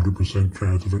 100%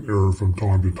 chance of an error from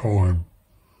time to time.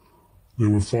 There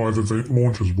were 5 event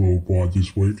launches worldwide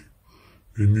this week.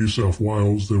 In New South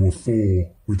Wales there were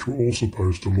 4, which were all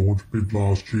supposed to launch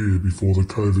mid-last year before the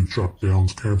COVID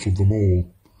shutdowns cancelled them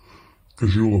all.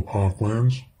 Kajula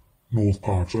Parklands, North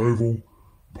Parks Oval,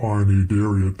 Pioneer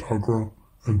Dairy at Tuggerah,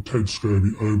 and Ted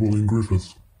Scobie Oval in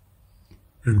Griffith.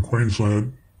 In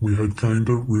Queensland, we had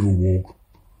Gayndah Riverwalk.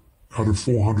 Out of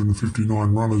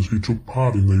 459 runners who took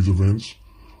part in these events,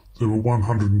 there were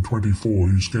 124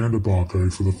 who scanned a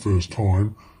barcode for the first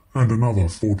time and another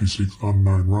 46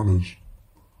 unknown runners.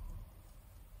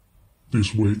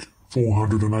 This week,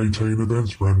 418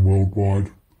 events ran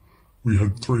worldwide. We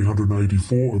had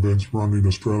 384 events run in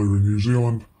Australia and New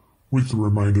Zealand, with the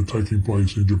remainder taking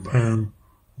place in Japan,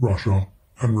 Russia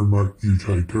and remote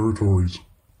UK territories.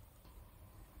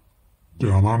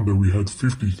 Down under we had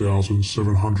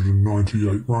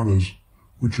 50,798 runners,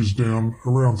 which is down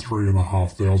around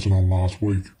 3,500 on last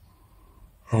week.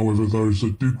 However, those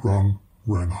that did run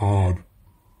ran hard.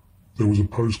 There was a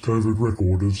post-COVID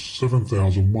record of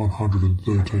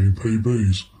 7,113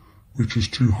 PBs, which is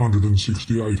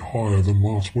 268 higher than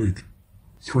last week.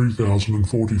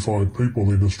 3,045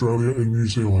 people in Australia and New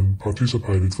Zealand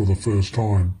participated for the first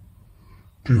time.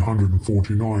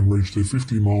 249 reached their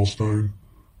 50 milestone,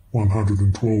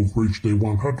 112 reached their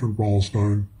 100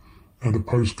 milestone, and a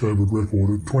post-COVID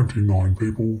record of 29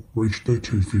 people reached their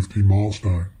 250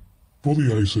 milestone. For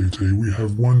the ACT, we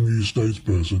have one new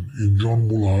statesperson in John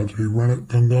Woolard who ran at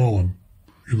Gungahlin.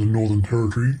 In the Northern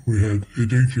Territory, we had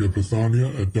Edithia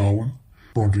Bethania at Darwin,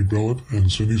 Bronte Bellet and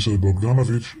Sinisa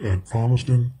Bogdanovich at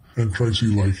Palmerston, and Tracy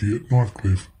Lakey at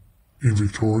Knifecliff. In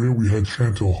Victoria, we had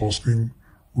Chantel Hosking,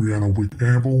 Rihanna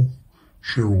Wick-Gamble,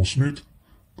 Cheryl Smith,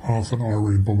 Parth and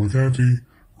Irene Bomaganti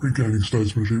regaining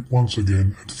statesmanship once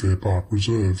again at Fair Park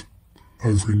Reserve.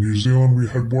 Over in New Zealand, we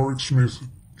had Warwick Smith,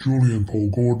 Julian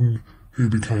Paul Gordon, who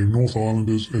became North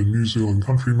Islanders and New Zealand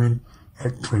countrymen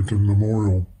at Trenton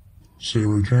Memorial.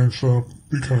 Sarah Janser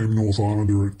became North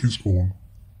Islander at Gisborne.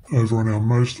 Over on our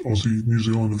most Aussie New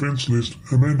Zealand events list,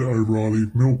 Amanda O'Reilly,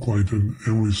 Mel Clayton,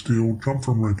 Emily Steele jumped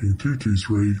from ranking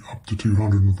 223 up to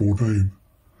 214.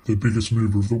 The biggest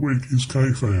mover of the week is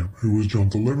K-Fam, who has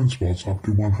jumped 11 spots up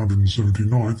to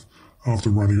 179th after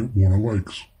running at Warner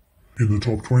Lakes. In the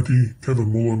top 20,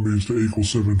 Kevin Muller moves to equal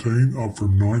 17, up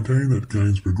from 19 at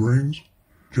Gainsborough Greens.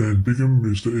 Jan Bigham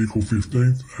moves to equal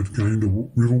 15th at Gayndah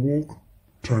Riverwalk.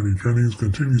 Tony Jennings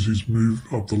continues his move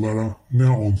up the ladder,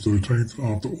 now on 13th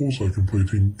after also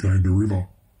completing Gayndah River.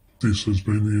 This has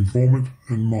been The Informant,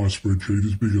 and my spreadsheet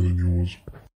is bigger than yours.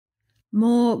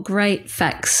 More great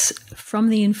facts from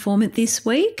The Informant this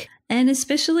week, and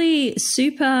especially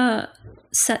super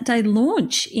Saturday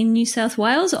launch in New South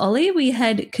Wales, Ollie. We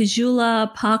had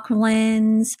Kazula,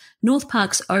 Parklands, North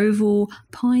Parks Oval,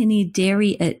 Pioneer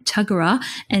Dairy at Tuggerah,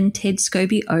 and Ted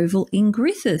Scobie Oval in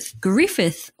Griffith.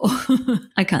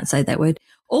 I can't say that word.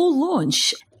 All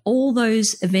launch. All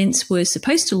those events were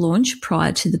supposed to launch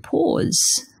prior to the pause.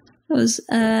 There was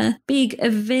a big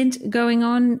event going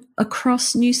on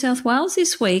across New South Wales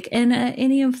this week. And are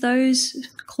any of those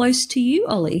close to you,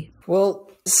 Ollie? Well,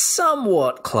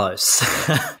 somewhat close.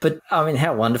 But, I mean,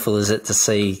 how wonderful is it to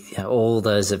see all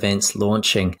those events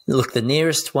launching? Look, the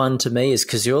nearest one to me is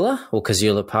Kazula, or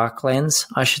Kazula Parklands,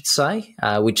 I should say,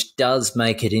 which does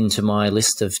make it into my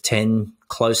list of 10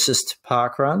 closest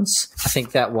park runs. I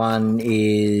think that one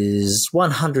is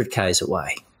 100 k's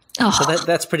away. Oh, so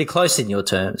that's pretty close in your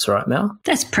terms, right, Mel?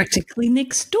 That's practically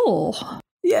next door.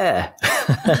 Yeah.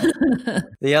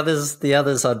 The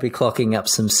others I'd be clocking up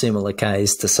some similar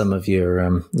Ks to some of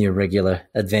your regular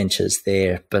adventures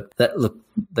there. But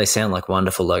they sound like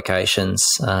wonderful locations.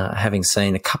 Having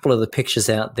seen a couple of the pictures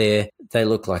out there, they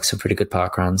look like some pretty good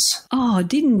park runs. Oh,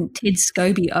 didn't Ted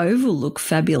Scobie Oval look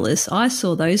fabulous? I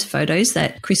saw those photos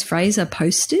that Chris Fraser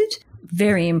posted.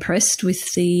 Very impressed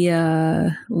with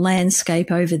the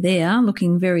landscape over there,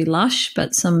 looking very lush,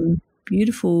 but some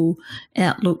beautiful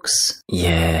outlooks.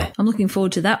 Yeah. I'm looking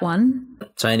forward to that one.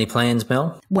 So any plans,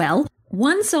 Mel? Well,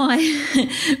 once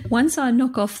I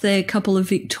knock off the couple of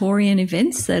Victorian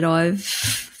events that I've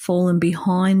fallen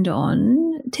behind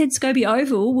on, Ted Scobie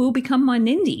Oval will become my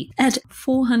Nendy at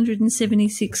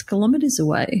 476 kilometres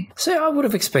away. So I would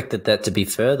have expected that to be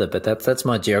further, but that's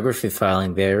my geography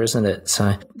failing there, isn't it?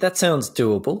 So that sounds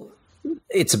doable.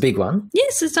 It's a big one.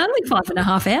 Yes, it's only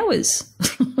 5.5 hours.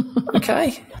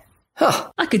 Okay.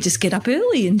 Huh. I could just get up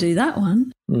early and do that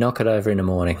one. Knock it over in the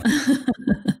morning.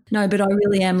 No, but I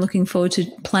really am looking forward to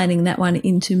planning that one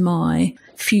into my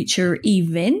future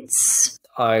events.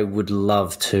 I would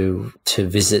love to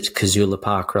visit Kazula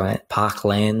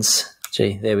Parklands.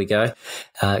 Gee, there we go.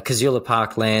 Kazula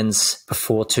Parklands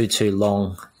before too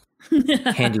long.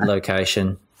 Handy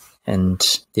location.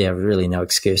 And, yeah, really no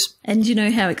excuse. And you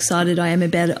know how excited I am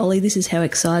about it, Ollie? This is how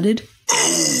excited.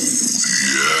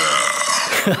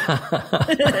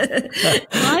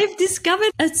 I've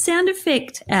discovered a sound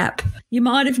effect app. You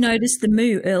might have noticed the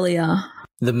moo earlier.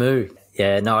 The moo.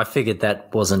 Yeah, no, I figured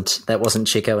that wasn't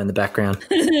Chico in the background.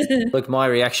 Look, my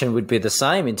reaction would be the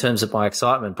same in terms of my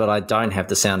excitement, but I don't have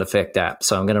the sound effect app,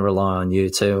 so I'm going to rely on you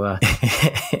to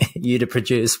you to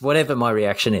produce whatever my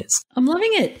reaction is. I'm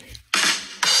loving it.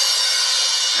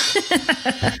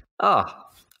 Oh,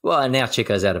 well, and now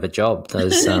Chico's out of a job.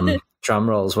 Those drum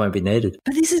rolls won't be needed.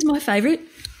 But this is my favourite.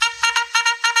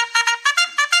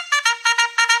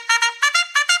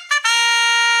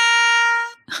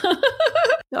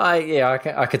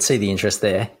 I could see the interest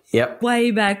there. Yep.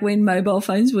 Way back when mobile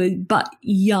phones were but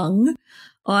young,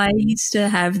 I used to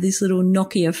have this little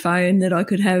Nokia phone that I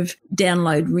could have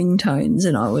download ringtones,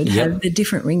 and I would have a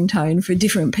different ringtone for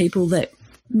different people that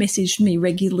messaged me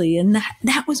regularly, and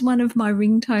that was one of my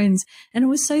ringtones, and it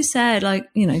was so sad, like,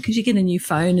 you know, because you get a new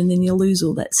phone and then you lose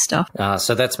all that stuff.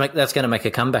 So that's going to make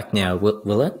a comeback now,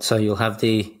 will it? So you'll have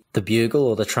the bugle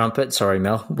or the trumpet. Sorry,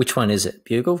 Mel, which one is it?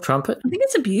 Bugle, trumpet? I think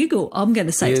it's a bugle. I'm going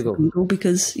to say bugle. It's a bugle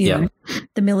because, you know,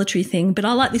 the military thing. But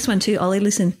I like this one too, Ollie.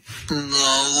 Listen. No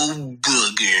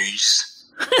boogers.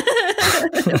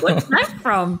 What's that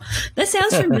from? That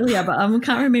sounds familiar, but I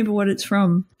can't remember what it's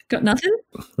from. Got nothing?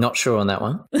 Not sure on that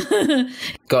one.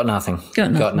 Got nothing.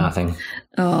 Got nothing.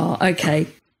 Oh, okay.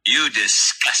 You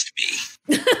disgust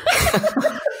me.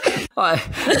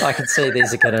 I can see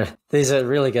these are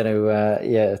really going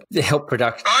to help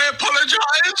production. I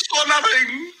apologise for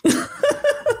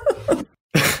nothing.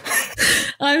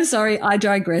 I'm sorry, I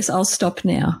digress. I'll stop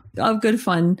now. I've got to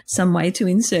find some way to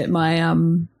insert my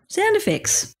sound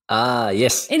effects.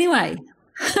 Yes. Anyway,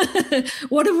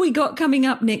 what have we got coming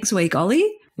up next week,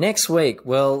 Ollie? Next week,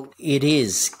 well, it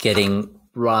is getting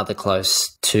rather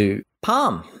close to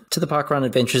Palm, to the Parkrun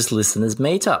Adventures Listeners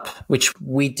Meetup, which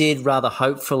we did rather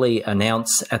hopefully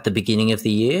announce at the beginning of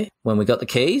the year when we got the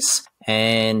keys.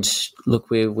 And look,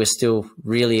 we're still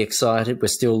really excited. We're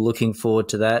still looking forward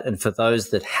to that. And for those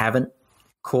that haven't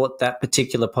caught that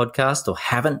particular podcast or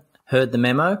haven't heard the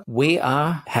memo, we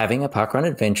are having a Parkrun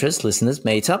Adventures Listeners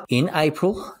Meetup in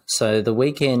April. So the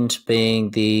weekend being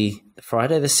the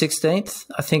Friday the 16th,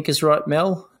 I think is right,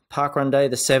 Mel. Parkrun Day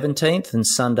the 17th and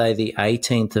Sunday the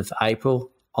 18th of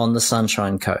April on the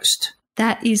Sunshine Coast.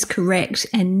 That is correct.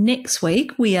 And next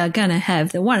week we are going to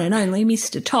have the one and only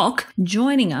Mr. Tock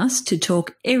joining us to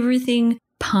talk everything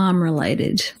palm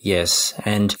related. Yes,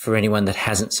 and for anyone that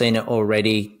hasn't seen it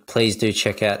already, please do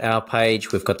check out our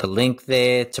page. We've got the link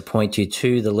there to point you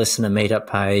to the listener meetup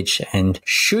page. And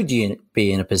should you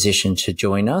be in a position to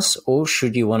join us, or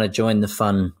should you want to join the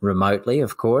fun remotely,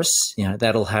 of course,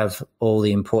 that'll have all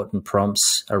the important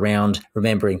prompts around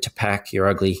remembering to pack your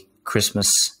ugly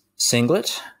Christmas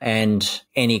singlet and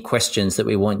any questions that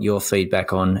we want your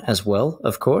feedback on as well,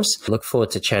 of course. Look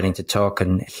forward to chatting to talk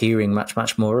and hearing much,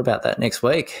 much more about that next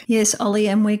week. Yes, Ollie,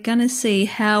 and we're going to see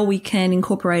how we can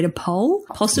incorporate a poll,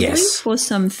 possibly for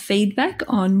some feedback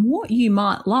on what you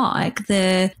might like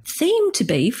the theme to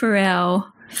be for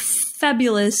our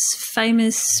fabulous,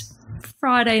 famous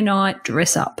Friday night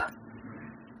dress up.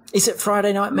 Is it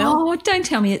Friday night, Mel? Oh, don't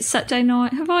tell me it's Saturday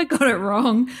night. Have I got it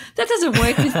wrong? That doesn't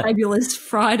work with Fabulous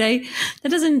Friday. That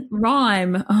doesn't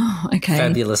rhyme. Oh, okay.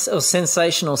 Fabulous. Oh,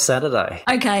 Sensational Saturday.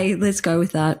 Okay, let's go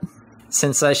with that.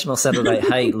 Sensational Saturday.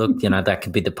 Hey, look, that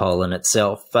could be the poll in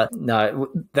itself. But no,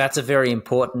 that's a very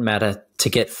important matter to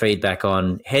get feedback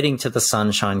on. Heading to the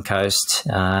Sunshine Coast,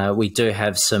 we do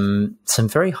have some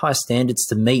very high standards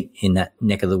to meet in that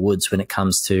neck of the woods when it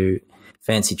comes to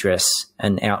fancy dress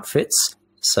and outfits.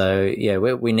 So, yeah,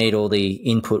 we need all the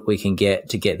input we can get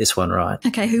to get this one right.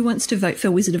 Okay, who wants to vote for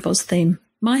Wizard of Oz theme?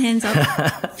 My hand's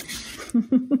up.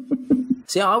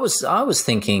 See, I was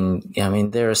thinking,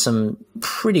 there are some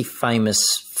pretty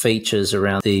famous features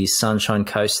around the Sunshine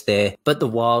Coast there, but the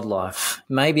wildlife,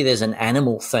 maybe there's an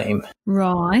animal theme.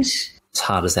 Right. As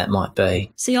hard as that might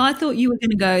be. See, I thought you were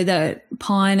going to go the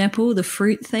pineapple, the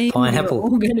fruit theme. Pineapple. We're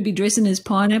all going to be dressing as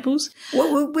pineapples.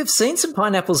 Well, we've seen some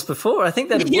pineapples before. I think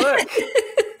that'd work.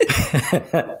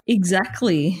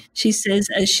 Exactly. She says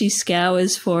as she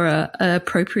scours for a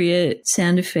appropriate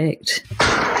sound effect.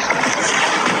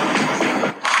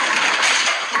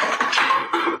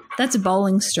 That's a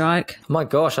bowling strike. My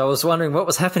gosh, I was wondering what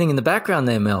was happening in the background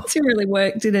there, Mel. It really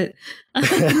worked, did it?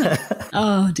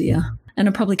 Oh, dear. And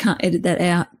I probably can't edit that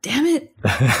out. Damn it.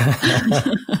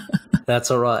 That's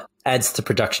all right. Adds to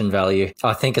production value.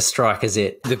 I think a strike is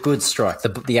it. The good strike,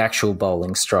 the actual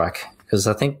bowling strike. Because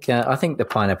I think the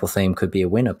pineapple theme could be a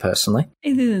winner, personally.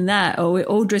 Either than that, or we're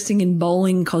all dressing in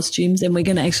bowling costumes and we're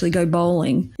going to actually go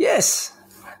bowling. Yes.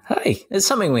 Hey, it's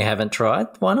something we haven't tried.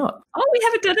 Why not? Oh, we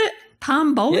haven't done it.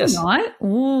 Palm bowling night.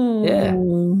 Ooh. Yeah.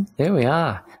 There we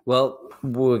are. Well,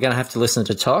 we're going to have to listen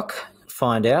to talk,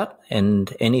 find out,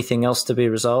 and anything else to be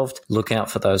resolved, look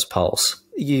out for those polls.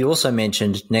 You also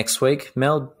mentioned next week.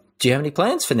 Mel, do you have any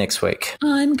plans for next week?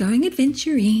 I'm going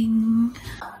adventuring.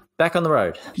 Back on the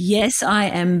road? Yes, I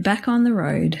am back on the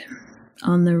road.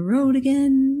 On the road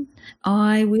again.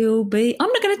 I will be.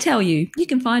 I'm not going to tell you. You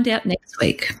can find out next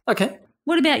week. Okay.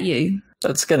 What about you?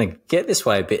 It's going to get this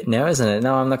way a bit now, isn't it?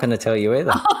 No, I'm not going to tell you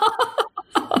either.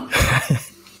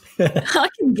 I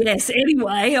can guess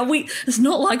anyway. It's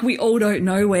not like we all don't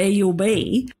know where you'll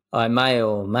be. I may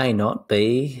or may not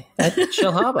be at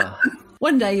Shell Harbour.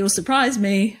 One day you'll surprise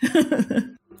me.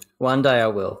 One day I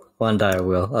will. One day I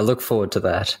will. I look forward to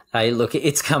that. Hey, look,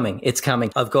 it's coming. It's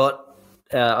coming. I've got,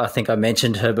 I think I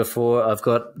mentioned her before, I've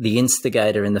got the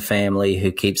instigator in the family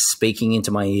who keeps speaking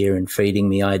into my ear and feeding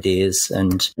me ideas.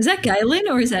 And is that Galen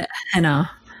or is that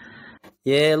Hannah?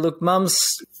 Yeah, look, Mum's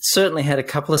certainly had a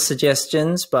couple of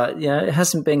suggestions, but it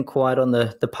hasn't been quite on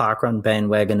the parkrun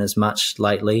bandwagon as much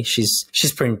lately. She's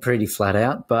been pretty flat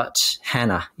out, but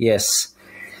Hannah, yes.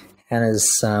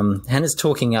 Hannah's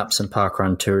talking up some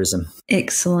parkrun tourism.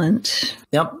 Excellent.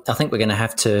 Yep, I think we're going to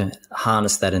have to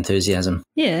harness that enthusiasm.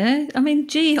 Yeah, I mean,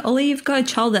 gee, Ollie, you've got a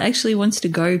child that actually wants to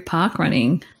go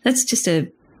parkrunning. That's just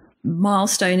a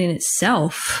milestone in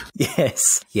itself.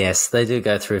 Yes, they do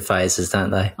go through phases,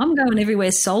 don't they? I'm going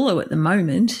everywhere solo at the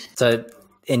moment. So,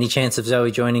 any chance of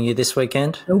Zoe joining you this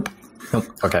weekend? Nope.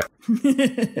 Okay.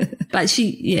 But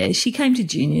she came to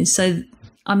juniors, so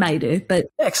I made her, but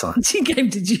excellent. She came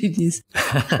to juniors.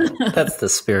 That's the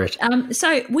spirit.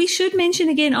 So we should mention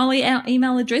again, Ollie, our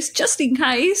email address, just in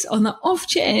case, on the off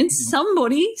chance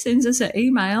somebody sends us an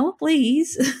email,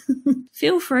 please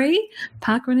feel free,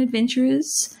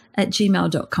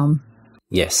 parkrunadventurers@gmail.com.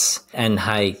 Yes. And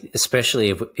hey,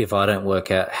 especially if I don't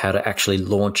work out how to actually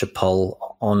launch a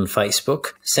poll on Facebook,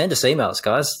 send us emails,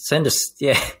 guys. Send us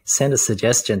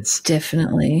suggestions.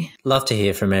 Definitely. Love to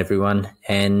hear from everyone.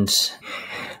 And,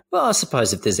 well, I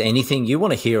suppose if there's anything you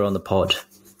want to hear on the pod,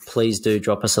 please do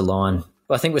drop us a line.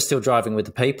 I think we're still driving with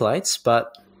the P plates,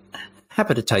 but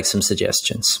happy to take some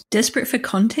suggestions. Desperate for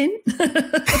content?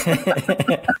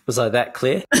 Was I that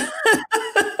clear?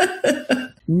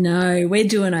 No, we're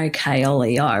doing okay,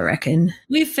 Ollie, I reckon.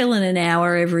 We're filling an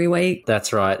hour every week.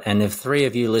 That's right. And if 3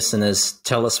 of you listeners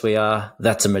tell us we are,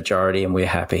 that's a majority and we're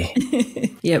happy.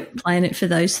 Yep, playing it for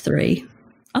those 3.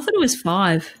 I thought it was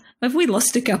 5. Have we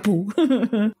lost a couple?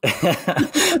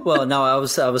 Well, no, I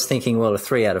was thinking, well, a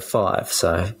 3 out of 5.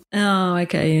 So. Oh,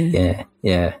 okay.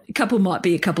 Yeah. A couple might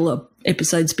be a couple of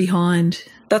episodes behind.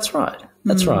 That's right.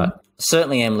 That's right.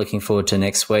 Certainly am looking forward to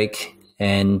next week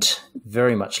and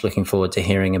very much looking forward to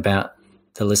hearing about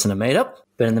the listener meetup.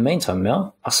 But in the meantime,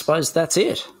 Mel, I suppose that's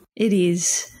it. It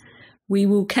is. We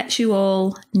will catch you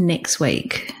all next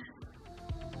week.